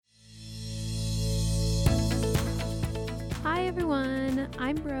everyone,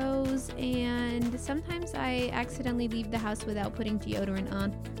 I'm Rose, and sometimes I accidentally leave the house without putting deodorant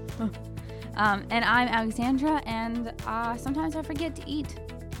on. And I'm Alexandra, and sometimes I forget to eat.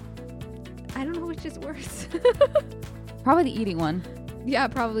 I don't know which is worse. Probably the eating one. Yeah,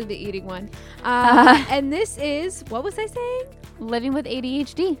 probably the eating one. And this is, what was I saying? Living with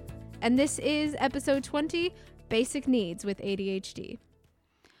ADHD. And this is episode 20, Basic Needs with ADHD.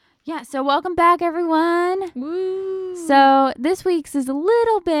 Yeah, so welcome back, everyone. Woo! So this week's is a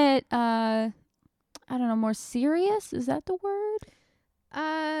little bit, more serious. Is that the word?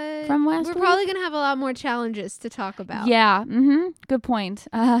 From last we're week? probably going to have a lot more challenges to talk about. Yeah, good point.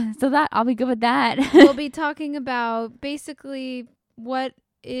 So I'll be good with that. We'll be talking about basically what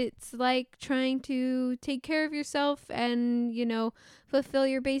it's like trying to take care of yourself and, fulfill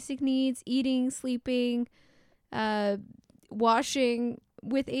your basic needs, eating, sleeping, washing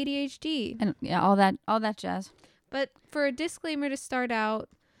with ADHD. And yeah, all that jazz. But for a disclaimer to start out,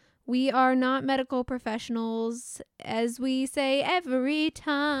 we are not medical professionals, as we say every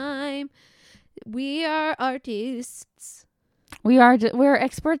time. We are artists. We're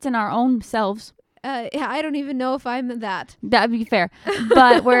experts in our own selves. I don't even know if I'm that. That'd be fair.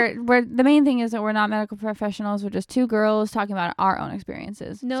 But we're the main thing is that we're not medical professionals. We're just two girls talking about our own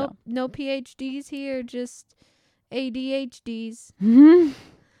experiences. No PhDs here, just ADHDs.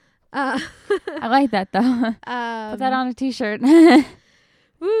 I like that though. Put that on a t-shirt.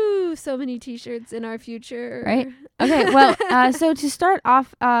 Woo! So many t-shirts in our future. Right? Okay. Well, so to start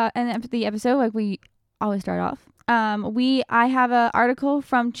off, the episode, like we always start off, I have an article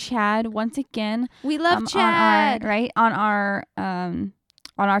from Chad once again. We love Chad.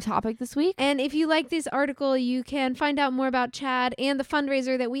 On our topic this week. And if you like this article, you can find out more about Chad and the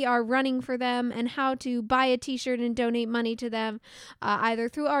fundraiser that we are running for them and how to buy a t-shirt and donate money to them, either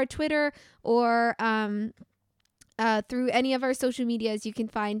through our Twitter or through any of our social medias. You can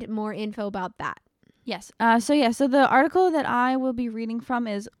find more info about that. Yes. So the article that I will be reading from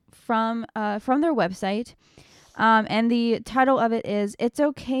is from their website. And the title of it is "It's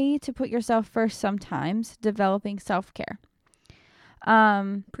Okay to Put Yourself First Sometimes, Developing Self-Care."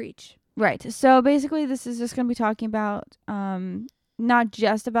 Preach. Right. So basically this is just going to be talking about not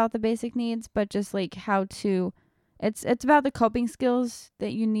just about the basic needs, but just like how to it's about the coping skills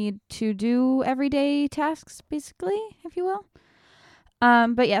that you need to do everyday tasks, basically, if you will.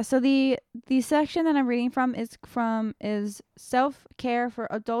 But yeah, so the section that I'm reading from is self-care for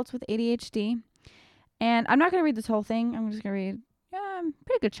adults with ADHD. And I'm not going to read this whole thing. I'm just going to read a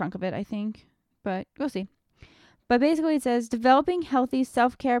pretty good chunk of it, I think. But we'll see. But basically it says, developing healthy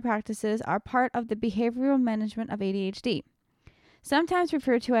self-care practices are part of the behavioral management of ADHD. Sometimes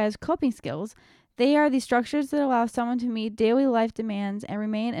referred to as coping skills, they are the structures that allow someone to meet daily life demands and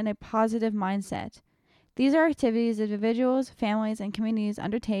remain in a positive mindset. These are activities that individuals, families, and communities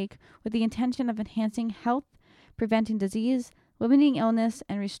undertake with the intention of enhancing health, preventing disease, limiting illness,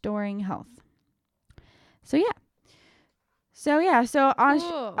 and restoring health. So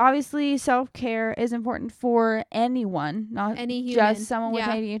Cool. obviously self-care is important for anyone, not Any human. just someone with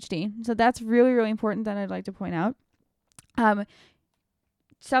ADHD. So that's really, really important that I'd like to point out.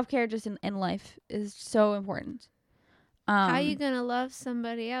 Self-care just in life is so important. How you gonna love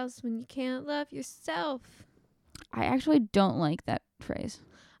somebody else when you can't love yourself? I actually don't like that phrase.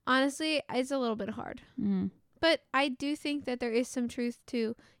 Honestly, it's a little bit hard. But I do think that there is some truth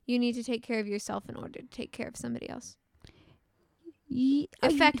to you need to take care of yourself in order to take care of somebody else.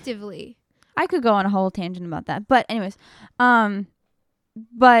 Effectively. I could go on a whole tangent about that. But anyways,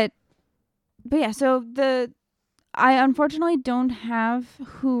 but yeah, so I unfortunately don't have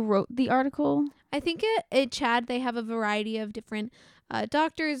who wrote the article. I think at Chad, they have a variety of different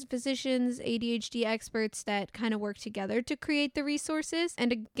doctors, physicians, ADHD experts that kind of work together to create the resources.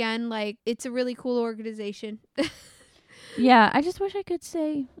 And again, it's a really cool organization. Yeah, I just wish I could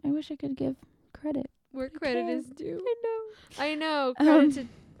give credit. Where credit is due. I know.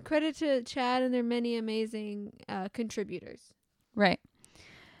 Credit to Chad and their many amazing contributors. Right.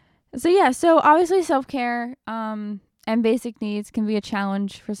 So obviously self-care and basic needs can be a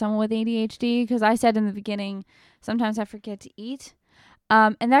challenge for someone with ADHD, because I said in the beginning, sometimes I forget to eat.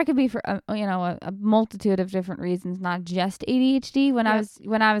 And that could be for a multitude of different reasons, not just ADHD. When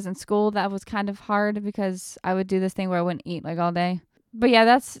I was in school, that was kind of hard because I would do this thing where I wouldn't eat all day. But yeah,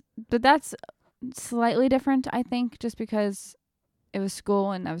 that's slightly different, I think, just because it was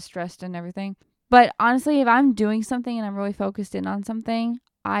school and I was stressed and everything. But honestly, if I'm doing something and I'm really focused in on something,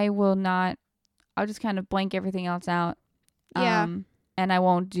 I'll just kind of blank everything else out. Yeah. And I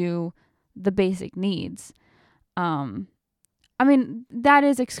won't do the basic needs. I mean, that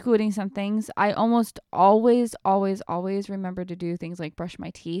is excluding some things. I almost always remember to do things like brush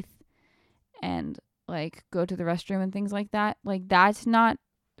my teeth and like go to the restroom and things like that. Like that's not,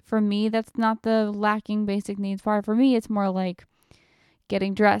 for me, that's not the lacking basic needs part. For me, it's more like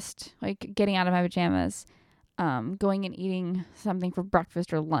getting dressed, like getting out of my pajamas, going and eating something for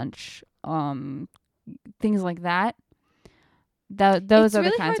breakfast or lunch, things like that. Those are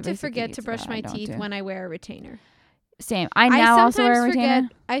the kinds of basic needs. It's really hard to forget to brush my teeth when I wear a retainer. Same. I now also wear a retainer.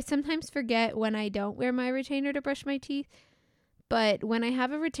 I sometimes forget when I don't wear my retainer to brush my teeth. But when I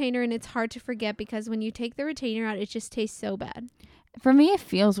have a retainer, and it's hard to forget because when you take the retainer out, it just tastes so bad. For me, it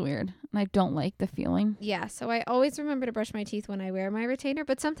feels weird, and I don't like the feeling. Yeah, so I always remember to brush my teeth when I wear my retainer,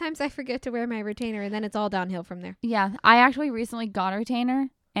 but sometimes I forget to wear my retainer, and then it's all downhill from there. Yeah, I actually recently got a retainer,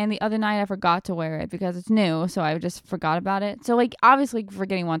 and the other night I forgot to wear it because it's new, so I just forgot about it. So, like, obviously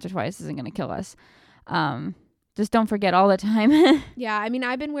forgetting once or twice isn't going to kill us. Just don't forget all the time. Yeah, I mean,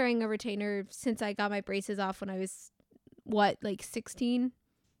 I've been wearing a retainer since I got my braces off when I was, 16?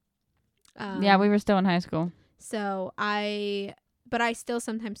 Yeah, we were still in high school. So but I still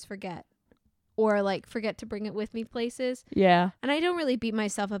sometimes forget. Or, forget to bring it with me places. Yeah. And I don't really beat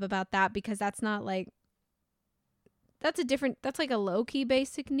myself up about that because that's not, that's like a low-key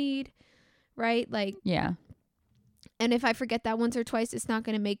basic need, right? Yeah. And if I forget that once or twice, it's not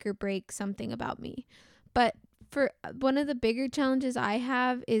going to make or break something about me. But for one of the bigger challenges I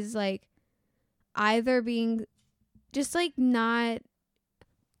have is either being just not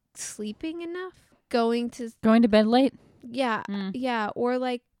sleeping enough, going to bed late. Yeah. Yeah. Or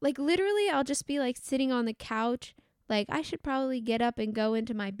literally I'll just be sitting on the couch. I should probably get up and go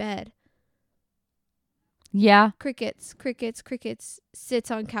into my bed. Yeah. Crickets,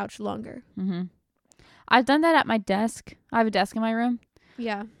 sits on couch longer. Mm-hmm. I've done that at my desk. I have a desk in my room.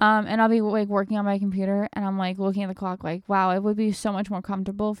 Yeah. And I'll be working on my computer, and I'm looking at the clock wow, it would be so much more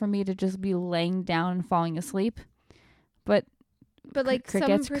comfortable for me to just be laying down and falling asleep. But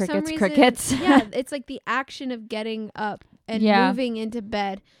crickets. Yeah, it's the action of getting up and moving into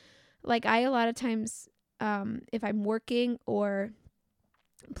bed. I a lot of times, if I'm working or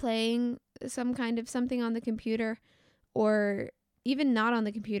playing some kind of something on the computer, or even not on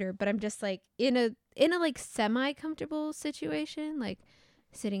the computer, but I'm just in a semi comfortable situation,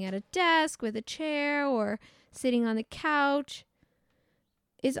 sitting at a desk with a chair or sitting on the couch,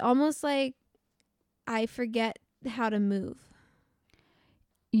 is almost I forget how to move.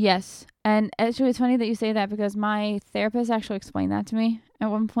 Yes. And actually, it's funny that you say that because my therapist actually explained that to me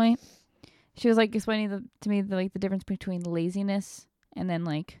at one point. She was explaining to me the difference between laziness and then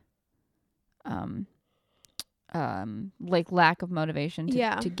lack of motivation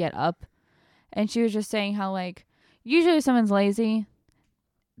to get up. And she was just saying how usually if someone's lazy,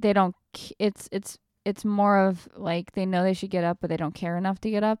 they don't, it's more of they know they should get up, but they don't care enough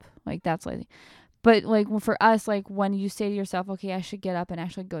to get up. That's lazy. But for us, when you say to yourself, okay, I should get up and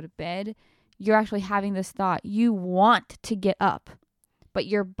actually go to bed, you're actually having this thought. You want to get up, but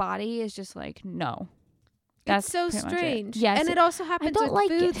your body is just no. That's so strange. Yes. And it also happens with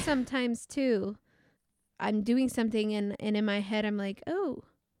food sometimes too. I'm doing something and in my head I'm oh,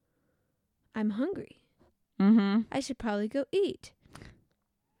 I'm hungry. Mm-hmm. I should probably go eat.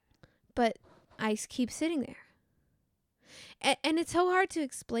 But I keep sitting there. And it's so hard to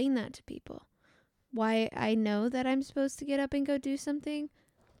explain that to people. Why I know that I'm supposed to get up and go do something,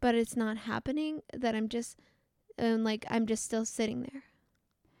 but it's not happening, that I'm just I'm just still sitting there.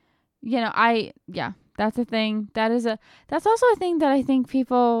 That's a thing. That's also a thing that I think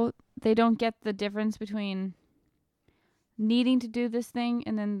people, they don't get the difference between needing to do this thing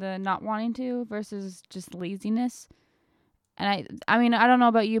and then the not wanting to versus just laziness. And I mean, I don't know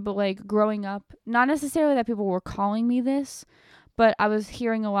about you, but growing up, not necessarily that people were calling me this, but I was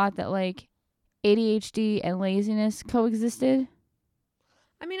hearing a lot that ADHD and laziness coexisted.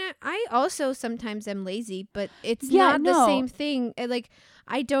 I mean, I also sometimes am lazy, but it's not the same thing.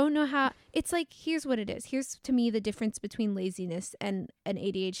 I don't know how. It's here's what it is. Here's, to me, the difference between laziness and an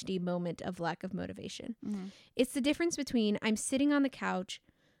ADHD moment of lack of motivation. Mm-hmm. It's the difference between I'm sitting on the couch,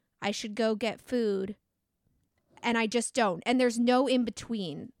 I should go get food, and I just don't. And there's no in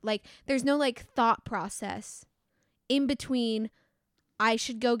between. There's no thought process in between I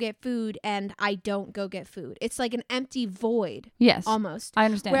should go get food and I don't go get food. It's an empty void. Yes. Almost. I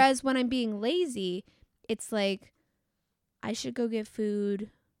understand. Whereas when I'm being lazy, it's I should go get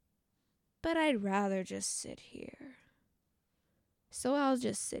food, but I'd rather just sit here. So I'll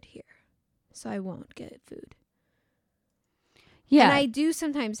just sit here. So I won't get food. Yeah. And I do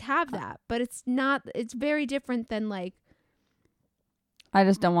sometimes have that, but it's very different than I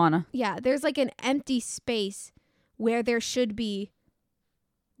just don't wanna. Yeah, there's an empty space where there should be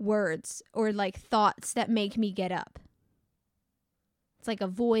words or like thoughts that make me get up. It's like a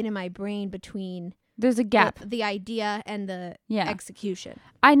void in my brain between there's a gap, the idea and the execution.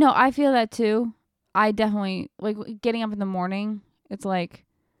 I know. I feel that too. I definitely like getting up in the morning. It's like,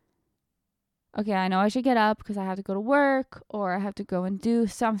 okay, I know I should get up because I have to go to work or I have to go and do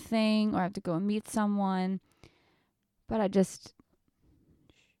something or I have to go and meet someone. But I just,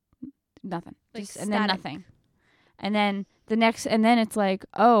 nothing. Like just, and then nothing. And then and then it's like,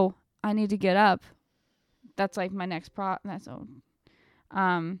 oh, I need to get up. That's like my next that's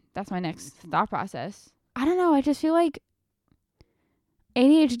my next thought process. I don't know. I just feel like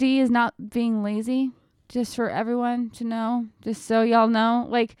ADHD is not being lazy, just for everyone to know, just so y'all know.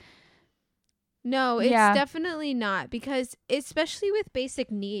 Like, no, it's definitely not, because especially with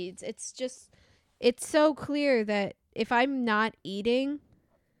basic needs, it's so clear that if I'm not eating,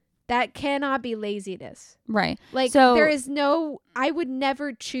 that cannot be laziness. Right. Like, so, I would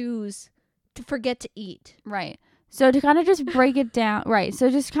never choose to forget to eat. Right. So to kind of just break it down, right. So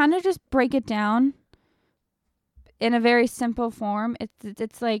just kind of just break it down in a very simple form.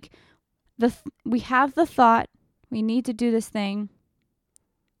 It's like we have the thought, we need to do this thing.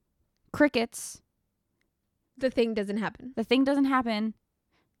 Crickets. The thing doesn't happen.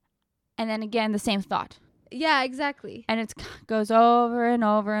 And then again, the same thought. Yeah, exactly. And it goes over and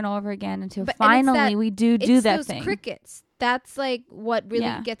over and over again until finally we do that thing. It's those crickets. That's like what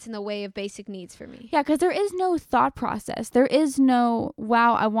really gets in the way of basic needs for me. Yeah, because there is no thought process. There is no,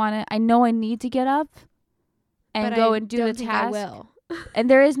 wow, I know I need to get up and go and do the task. I will. And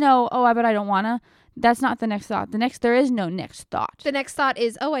there is no, but I don't want to. That's not the next thought. There is no next thought. The next thought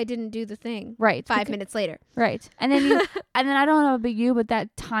is, I didn't do the thing. Right. 5 minutes later. Right. And then and then I don't know about you, but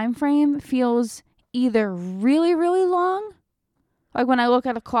that time frame feels either really, really long, like when I look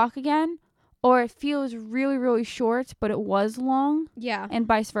at a clock again, or it feels really, really short, but it was long. Yeah. And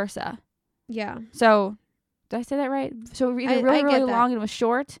vice versa. Yeah. So, did I say that right? So either really long and it was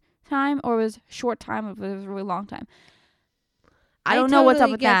short time, or it was short time and it was a really long time. I don't know what's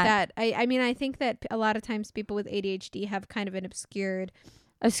up with that. I mean, I think that a lot of times people with ADHD have kind of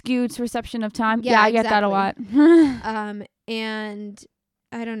a skewed perception of time. Yeah, I get that a lot. And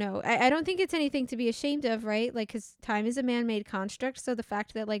I don't know. I don't think it's anything to be ashamed of, right? Like, because time is a man-made construct. So the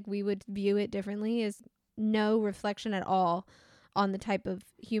fact that like we would view it differently is no reflection at all on the type of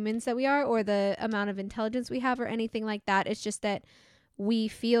humans that we are or the amount of intelligence we have or anything like that. It's just that we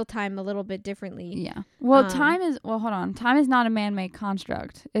feel time a little bit differently. Yeah. Well, hold on. Time is not a man-made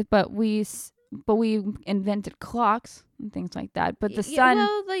construct. But we invented clocks and things like that. But the sun.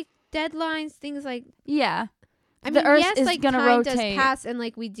 Well, like deadlines, things like. Yeah. I mean, Earth yes, is like gonna time rotate. does pass and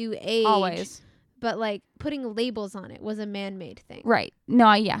like we do age. Always. But like putting labels on it was a man-made thing. Right.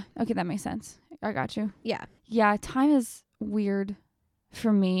 No, yeah. Okay, that makes sense. I got you. Yeah. Yeah, time is weird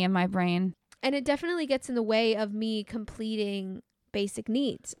for me and my brain. And it definitely gets in the way of me completing basic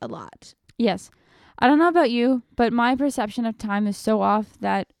needs a lot. Yes. I don't know about you, but my perception of time is so off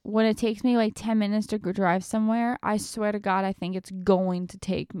that when it takes me like 10 minutes to go drive somewhere, I swear to God, I think it's going to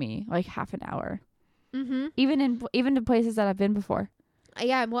take me like half an hour. Mm-hmm. Even to places that I've been before.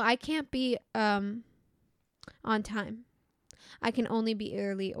 Yeah, well, I can't be on time. I can only be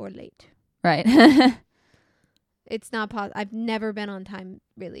early or late. Right. It's not possible. I've never been on time,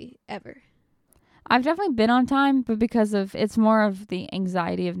 really, ever. I've definitely been on time, but it's more of the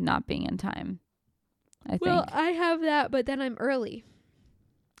anxiety of not being in time, I think. Well, I have that, but then I'm early.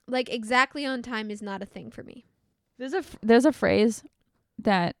 Like, exactly on time is not a thing for me. There's a phrase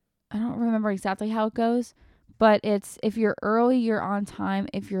that I don't remember exactly how it goes, but it's if you're early, you're on time.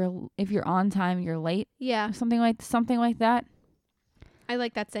 If you're on time, you're late. Yeah. Something like that. I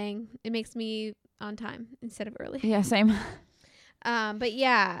like that saying. It makes me on time instead of early. Yeah, same. But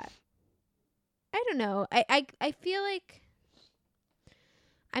yeah. I don't know. I feel like,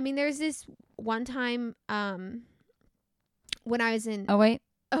 I mean, there's this one time when I was in. Oh wait.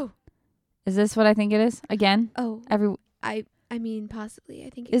 Oh. Is this what I think it is? Again? Oh. I mean, possibly. I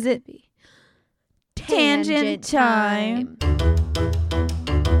think it could be. Tangent time.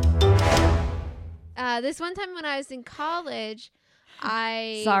 This one time when I was in college,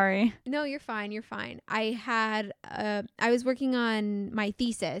 Sorry. No, you're fine. You're fine. I was working on my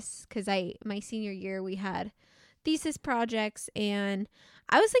thesis because my senior year we had thesis projects and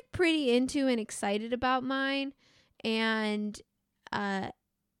I was like pretty into and excited about mine and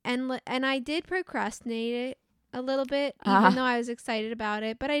I did procrastinate it a little bit, even though I was excited about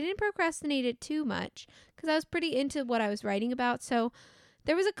it, but I didn't procrastinate it too much because I was pretty into what I was writing about. So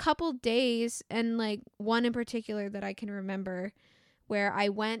there was a couple days and like one in particular that I can remember where I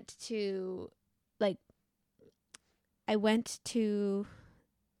went to like I went to,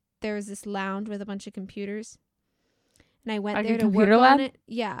 there was this lounge with a bunch of computers, and I went Like there a to work computer on lab? it.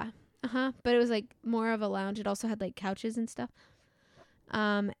 Yeah. But it was like more of a lounge. It also had like couches and stuff.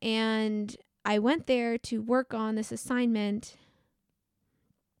 And I went there to work on this assignment,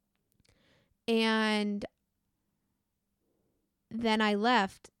 and then I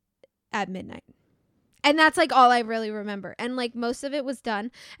left at midnight. And that's like all I really remember. And like most of it was done.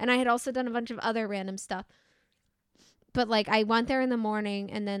 And I had also done a bunch of other random stuff. But like I went there in the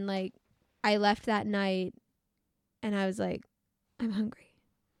morning, and then like I left that night, and I was like, I'm hungry.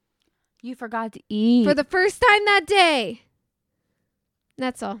 You forgot to eat. For the first time that day.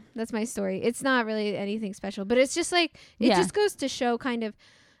 That's all. That's my story. It's not really anything special, but it's just like, it just goes to show kind of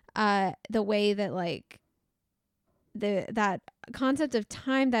the way that like that concept of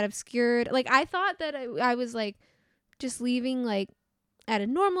time that obscured, like I thought that I was like just leaving like at a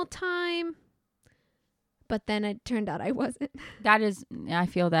normal time, but then it turned out I wasn't. That is, I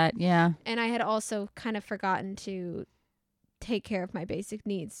feel that, yeah. And I had also kind of forgotten to take care of my basic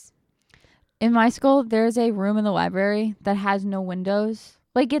needs. In my school, there's a room in the library that has no windows.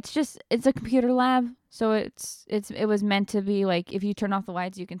 Like it's a computer lab, so it was meant to be like, if you turn off the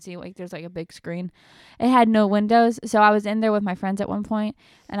lights, you can see like there's like a big screen. It had no windows, so I was in there with my friends at one point,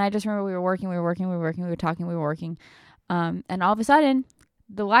 and I just remember we were talking, we were working, and all of a sudden,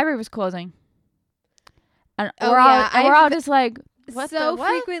 the library was closing, and we're all just like, what? So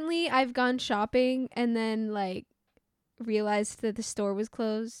frequently, I've gone shopping and then like realized that the store was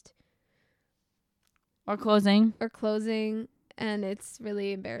closed or closing. And it's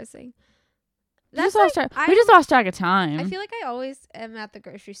really embarrassing. We just lost track of time. I feel like I always am at the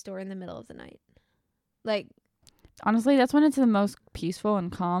grocery store in the middle of the night. Like, honestly, that's when it's the most peaceful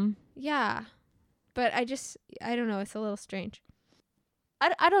and calm. Yeah. But I don't know. It's a little strange.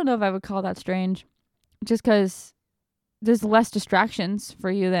 I don't know if I would call that strange. Just because there's less distractions for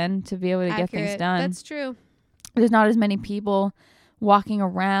you then to be able to get things done. That's true. There's not as many people walking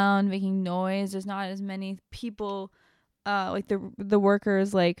around, making noise. There's not as many people, like the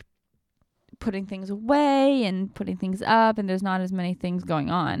workers, like putting things away and putting things up, and there's not as many things going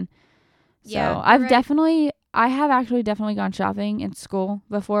on. Yeah, so I have actually definitely gone shopping in school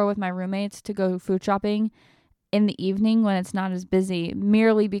before with my roommates to go food shopping in the evening when it's not as busy,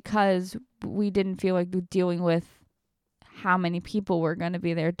 merely because we didn't feel like dealing with how many people were going to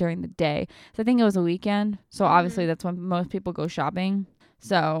be there during the day. So I think it was a weekend. So obviously that's when most people go shopping.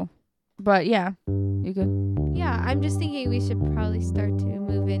 So, but yeah, you could. Yeah, I'm just thinking we should probably start to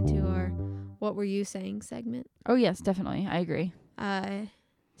move into our What Were You Saying segment. Oh yes, definitely. I agree.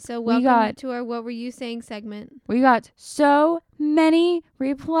 So welcome to our What Were You Saying segment. We got so many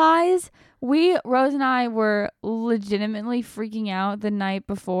replies. Rose and I were legitimately freaking out the night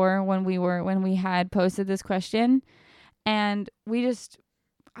before when we had posted this question. And we just,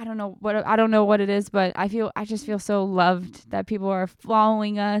 I don't know what it is, but I just feel so loved that people are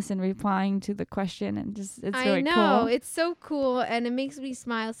following us and replying to the question, and it's really cool. I know, it's so cool, and it makes me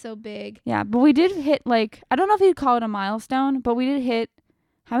smile so big. Yeah, but we did hit, like, I don't know if you'd call it a milestone, but we did hit,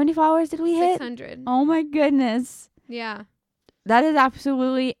 how many followers did we hit? 600. Oh my goodness. Yeah. That is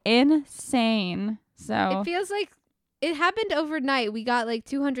absolutely insane. So it feels like it happened overnight. We got like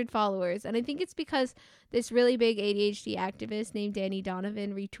 200 followers, and I think it's because this really big ADHD activist named Danny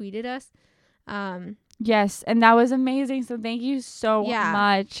Donovan retweeted us. Yes, and that was amazing. So thank you so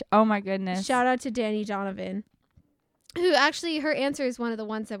much. Oh my goodness. Shout out to Danny Donovan, who actually, her answer is one of the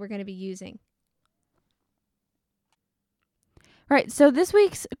ones that we're going to be using. Right. So this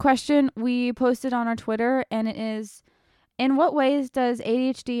week's question we posted on our Twitter, and it is, in what ways does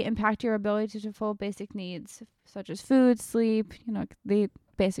ADHD impact your ability to fulfill basic needs, such as food, sleep, the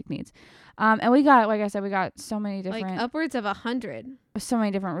basic needs? And we got, like I said, so many different, like upwards of 100. So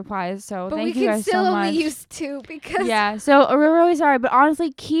many different replies. So but thank you guys so much. But we can still only use 2 because. Yeah. So we're really sorry, but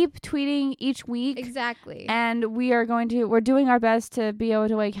honestly, keep tweeting each week. Exactly. And we're doing our best to be able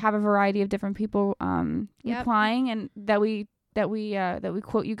to like have a variety of different people replying, and that we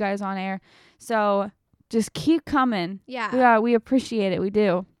quote you guys on air. So just keep coming. Yeah. We appreciate it. We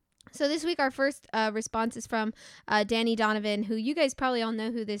do. So this week, our first response is from Danny Donovan, who you guys probably all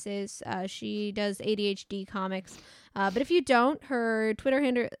know who this is. She does ADHD comics. But if you don't, her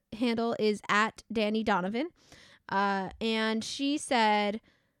Twitter handle is @Danny Donovan. And she said,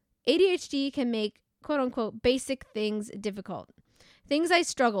 ADHD can make, quote unquote, basic things difficult. Things I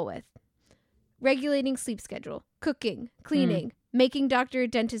struggle with. Regulating sleep schedule, cooking, cleaning, making doctor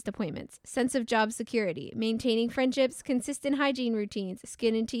dentist appointments, sense of job security, maintaining friendships, consistent hygiene routines,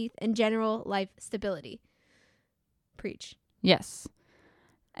 skin and teeth, and general life stability. Preach. Yes.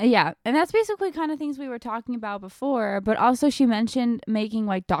 Yeah, and that's basically kind of things we were talking about before, but also she mentioned making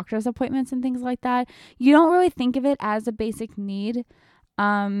like doctor's appointments and things like that. You don't really think of it as a basic need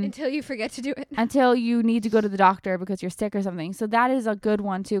Until you forget to do it. until you need to go to the doctor because you're sick or something. So that is a good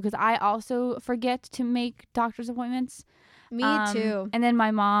one too, because I also forget to make doctor's appointments. Me too. And then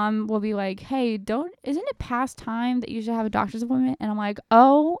my mom will be like, hey, isn't it past time that you should have a doctor's appointment? And I'm like,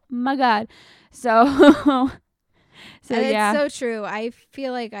 oh my God. So so and yeah. it's so true. I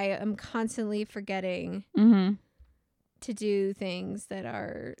feel like I am constantly forgetting to do things that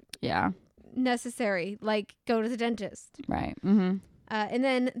are necessary, like go to the dentist. Right. And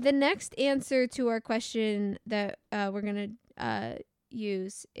then the next answer to our question that we're going to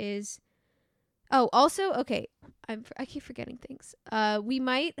use is... Oh, also, okay, I keep forgetting things. We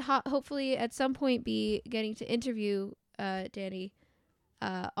might hopefully at some point be getting to interview Danny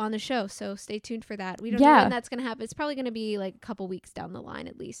on the show, so stay tuned for that. We don't know when that's going to happen. It's probably going to be like a couple weeks down the line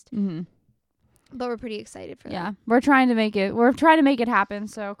at least. But we're pretty excited for that. Yeah, we're trying to make it happen,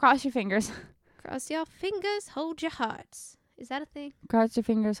 so cross your fingers. Cross your fingers, hold your hearts. Is that a thing? Cross your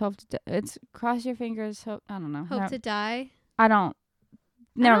fingers, hope to it's cross your fingers, hope, I don't know. Hope to die? I don't.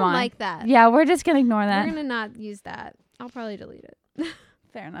 Never mind. Like that. Yeah, we're just going to ignore that. We're going to not use that. I'll probably delete it.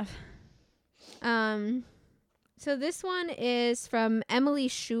 Fair enough. So this one is from Emily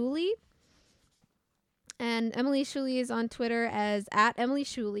Shuley. And Emily Shuley is on Twitter as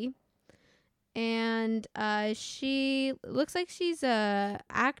 @EmilyShuley. And she looks like she's a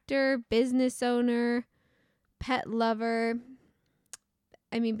actor, business owner, pet lover.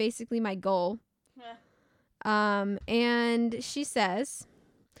 I mean, basically my goal. Yeah. And she says,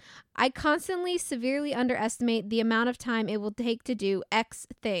 I constantly severely underestimate the amount of time it will take to do X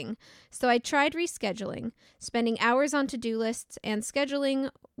thing. So I tried rescheduling. Spending hours on to-do lists and scheduling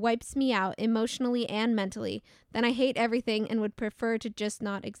wipes me out emotionally and mentally. Then I hate everything and would prefer to just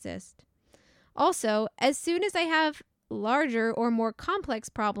not exist. Also, as soon as I have larger or more complex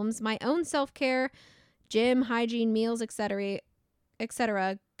problems, my own self-care, gym, hygiene, meals, etc.,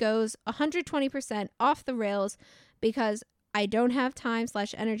 goes 120% off the rails because I don't have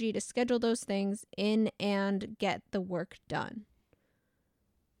time/energy to schedule those things in and get the work done.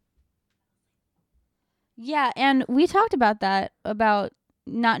 Yeah, and we talked about that, about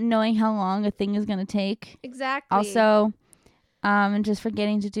not knowing how long a thing is going to take. Exactly. Also, and just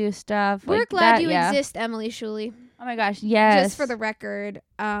forgetting to do stuff. We're glad you exist, Emily Shuley. Oh my gosh, yes. Just for the record,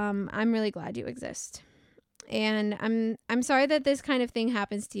 I'm really glad you exist. And I'm sorry that this kind of thing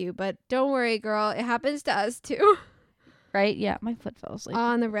happens to you, but don't worry, girl. It happens to us too. Right? Yeah, my foot fell asleep.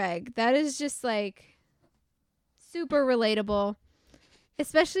 On the reg. That is just like super relatable.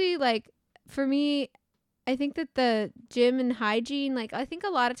 Especially like for me, I think that the gym and hygiene, like I think a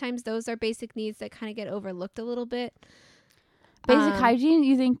lot of times those are basic needs that kind of get overlooked a little bit. Basic hygiene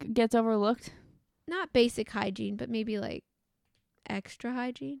you think gets overlooked? Not basic hygiene, but maybe like extra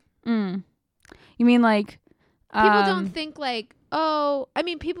hygiene. You mean like people don't think like, oh, I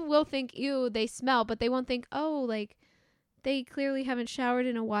mean people will think, ew, they smell, but they won't think, oh, like they clearly haven't showered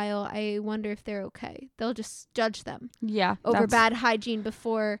in a while. I wonder if they're okay. They'll just judge them. Yeah. Over bad hygiene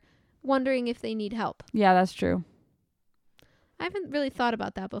before wondering if they need help. Yeah, that's true. I haven't really thought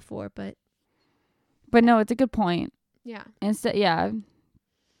about that before, but no, it's a good point. Yeah. Yeah.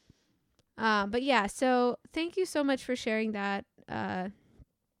 But yeah, so thank you so much for sharing that,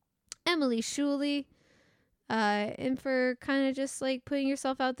 Emily Shuley, and for kind of just like putting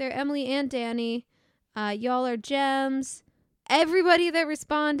yourself out there. Emily and Danny, y'all are gems. Everybody that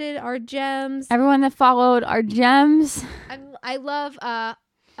responded are gems. Everyone that followed are gems. I love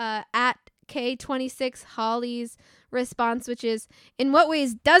at K26 Holly's response, which is, in what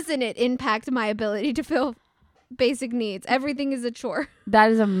ways doesn't it impact my ability to fill basic needs? Everything is a chore.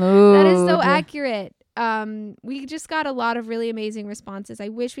 That is a move. That is so accurate. We just got a lot of really amazing responses. I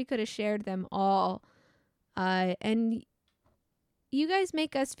wish we could have shared them all. And you guys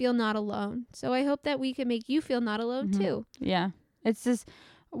make us feel not alone. So I hope that we can make you feel not alone too. Yeah. It's just,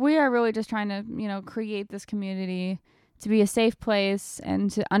 we are really just trying to, create this community to be a safe place and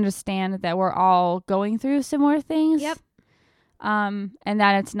to understand that we're all going through similar things. Yep. And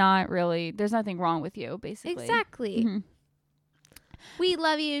that it's not really, there's nothing wrong with you, basically. Exactly. We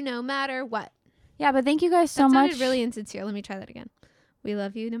love you no matter what. Yeah, but thank you guys so much. That sounded really insincere. Let me try that again. We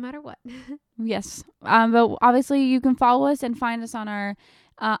love you no matter what. Yes. But obviously you can follow us and find us on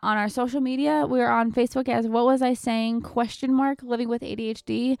our social media. We're on Facebook as What Was I Saying? ? Living with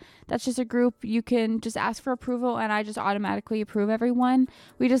ADHD. That's just a group you can just ask for approval, and I just automatically approve everyone.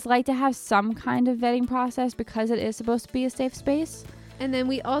 We just like to have some kind of vetting process because it is supposed to be a safe space. And then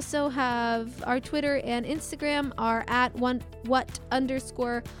we also have our Twitter and Instagram are at what_was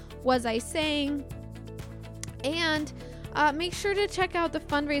I saying. And make sure to check out the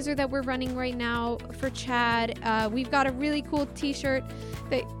fundraiser that we're running right now for Chad. We've got a really cool t-shirt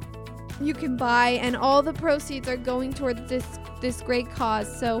that you can buy, and all the proceeds are going towards this great cause.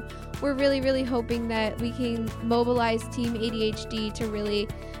 So we're really, really hoping that we can mobilize Team ADHD to really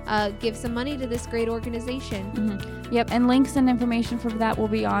give some money to this great organization. Mm-hmm. Yep, and links and information for that will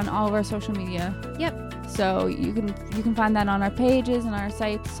be on all of our social media. Yep. So you can find that on our pages and our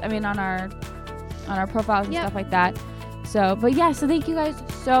sites. I mean, on our profiles and stuff like that. So, but yeah, so thank you guys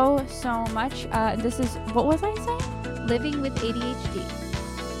so much. This is, what was I saying? Living with ADHD.